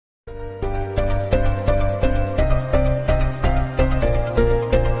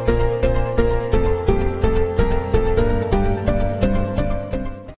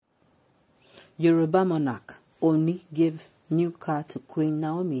Yoruba monarch Oni gave new car to Queen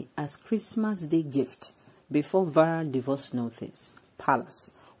Naomi as Christmas Day gift before viral divorce notice.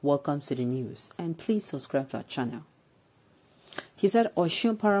 Palace. Welcome to the news and please subscribe to our channel. He said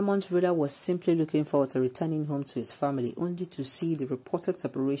Osun Paramount ruler was simply looking forward to returning home to his family only to see the reported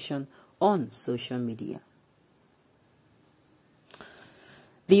separation on social media.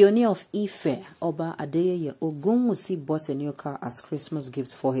 The Oni of Ife, Oba Adeyeye Ogunwusi, bought a new car as Christmas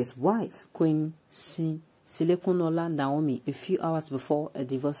gift for his wife, Queen Silekunola Naomi, a few hours before a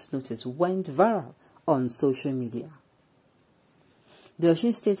divorce notice went viral on social media. The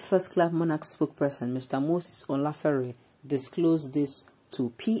Osun State First Class Monarch spokesperson, Mr. Moses Olafere, disclosed this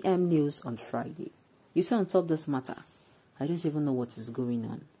to PM News on Friday. You see, on top of this matter, I don't even know what is going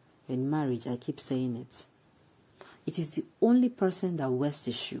on. In marriage, I keep saying it. It is the only person that wears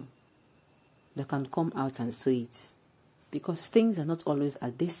the shoe that can come out and say it. Because things are not always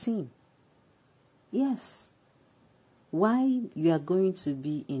as they seem. Yes. Why you are going to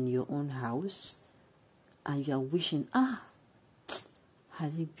be in your own house and you are wishing, had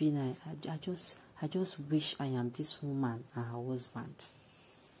it been, I just wish I am this woman and her husband.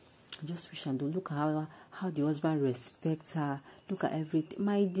 I just wish and don't look at how the husband respects her. Look at everything.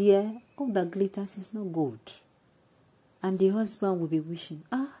 My dear, all that glitters is not gold. And the husband will be wishing,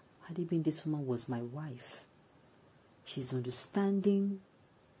 had it been this woman was my wife. She's understanding,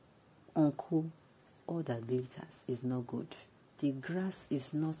 uncle. All that glitters is not good. The grass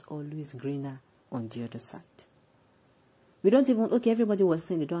is not always greener on the other side. We don't even, okay, everybody was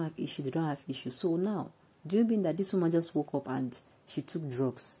saying they don't have issue. So now, do you mean that this woman just woke up and she took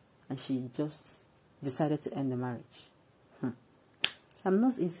drugs and she just decided to end the marriage? I'm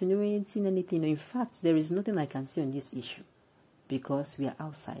not insinuating anything. In fact, there is nothing I can see on this issue because we are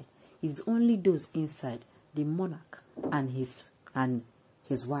outside. It's only those inside, the monarch and his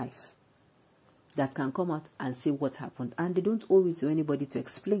wife, that can come out and say what happened. And they don't owe it to anybody to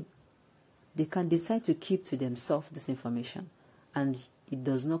explain. They can decide to keep to themselves this information. And it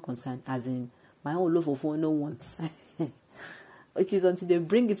does not concern, as in, my own love of one no wants. It is until they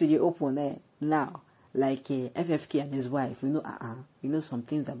bring it to the open now. Like FFK and his wife, you know some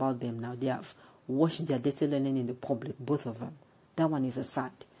things about them now. They have washed their dirty linen in the public, both of them. That one is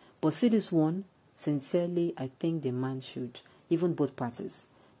aside. But see this one, sincerely, I think the man should, even both parties,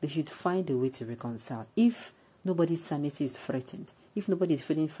 they should find a way to reconcile. If nobody's sanity is threatened, if nobody is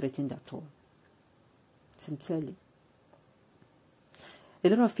feeling threatened at all, sincerely. A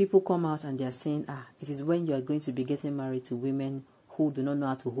lot of people come out and they are saying, it is when you are going to be getting married to women who do not know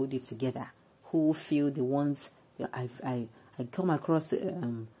how to hold it together, who feel the ones. I come across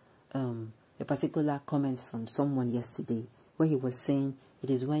a particular comment from someone yesterday where he was saying it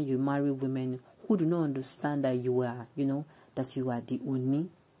is when you marry women who do not understand that you are, that you are the Oni.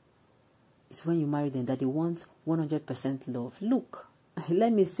 It's when you marry them that they want 100% love. Look,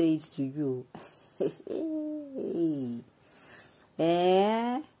 let me say it to you.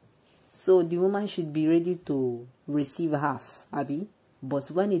 So the woman should be ready to receive half, Abby. But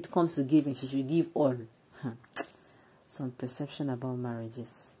when it comes to giving, she should give all. Some perception about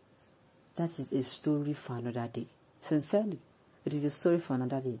marriages. That is a story for another day. Sincerely, it is a story for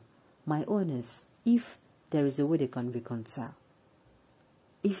another day. My own is, if there is a way they can reconcile,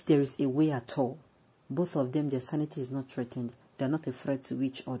 if there is a way at all, both of them, their sanity is not threatened, they are not a threat to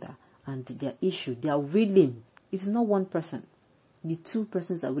each other, and their issue, they are willing. It is not one person. The two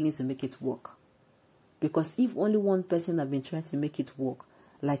persons are willing to make it work. Because if only one person has been trying to make it work,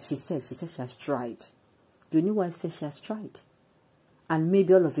 like she said she has tried. The new wife says she has tried. And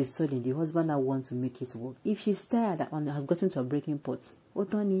maybe all of a sudden, the husband now wants to make it work. If she's tired and has gotten to a breaking point,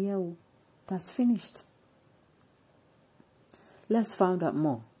 that's finished. Let's find out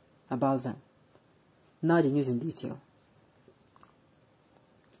more about them. Now the news in detail.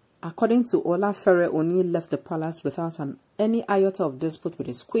 According to Olafere, Oni left the palace without any iota of dispute with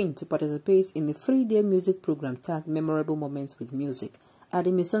his queen to participate in a 3-day music program tagged Memorable Moments with Music at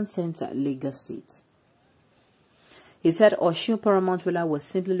the Mission Center, Lagos State. He said Osun Paramount ruler was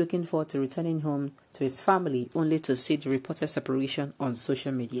simply looking forward to returning home to his family only to see the reported separation on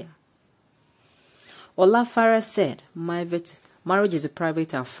social media. Olafere said, marriage is a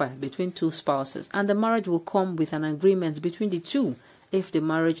private affair between two spouses and the marriage will come with an agreement between the two if the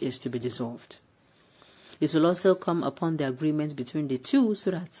marriage is to be dissolved. It will also come upon the agreement between the two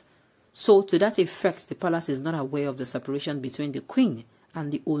so to that effect, the palace is not aware of the separation between the queen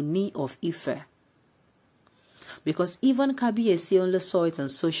and the Oni of Ife. Because even Kabiyesi only saw it on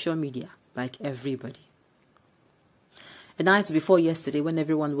social media, like everybody. The night before yesterday, when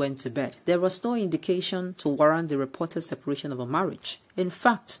everyone went to bed, there was no indication to warrant the reported separation of a marriage. In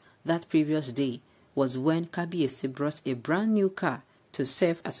fact, that previous day was when Kabiyesi brought a brand new car to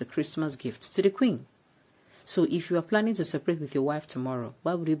serve as a Christmas gift to the Queen. So if you are planning to separate with your wife tomorrow,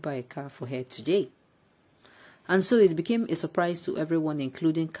 why would you buy a car for her today? And so it became a surprise to everyone,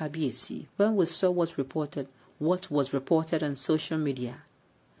 including Kabiyesi, when we saw what was reported on social media.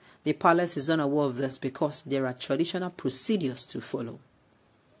 The palace is unaware of this because there are traditional procedures to follow.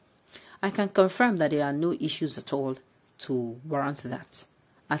 I can confirm that there are no issues at all to warrant that.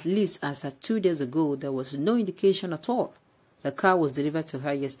 At least as at 2 days ago, there was no indication at all. The car was delivered to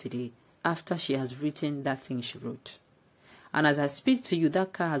her yesterday after she has written that thing she wrote. And as I speak to you,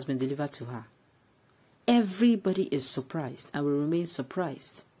 that car has been delivered to her. Everybody is surprised and will remain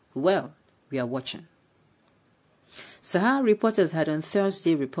surprised. Well, we are watching. Sahara reporters had on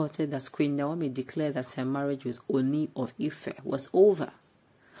Thursday reported that Queen Naomi declared that her marriage with Oni of Ife was over.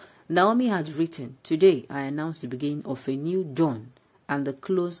 Naomi had written, "Today I announce the beginning of a new dawn and the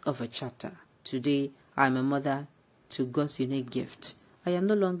close of a chapter. Today I am a mother to God's unique gift. I am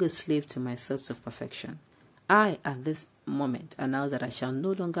no longer a slave to my thoughts of perfection. I, at this moment, announce that I shall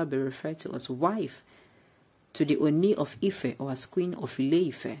no longer be referred to as wife to the Oni of Ife or as Queen of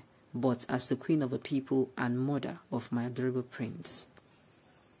Ile-Ife, but as the Queen of a people and mother of my adorable prince."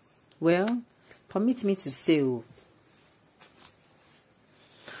 Well, permit me to say,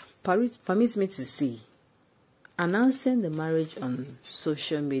 announcing the marriage on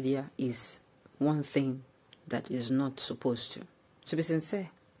social media is one thing that is not supposed to be sincere.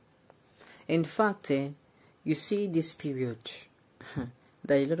 In fact, you see this period,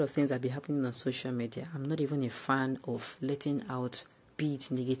 there are a lot of things that be happening on social media. I'm not even a fan of letting out, be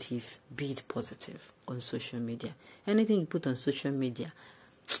it negative, be it positive, on social media. Anything you put on social media,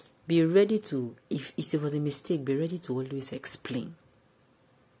 be ready to, if it was a mistake, be ready to always explain.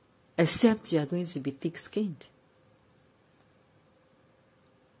 Except you are going to be thick-skinned.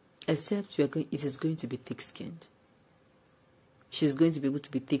 It is going to be thick-skinned. She's going to be able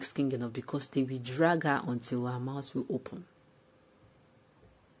to be thick-skinned enough because they will drag her until her mouth will open.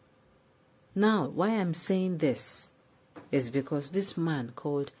 Now, why I'm saying this is because this man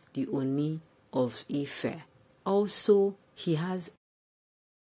called the Oni of Ife, also he has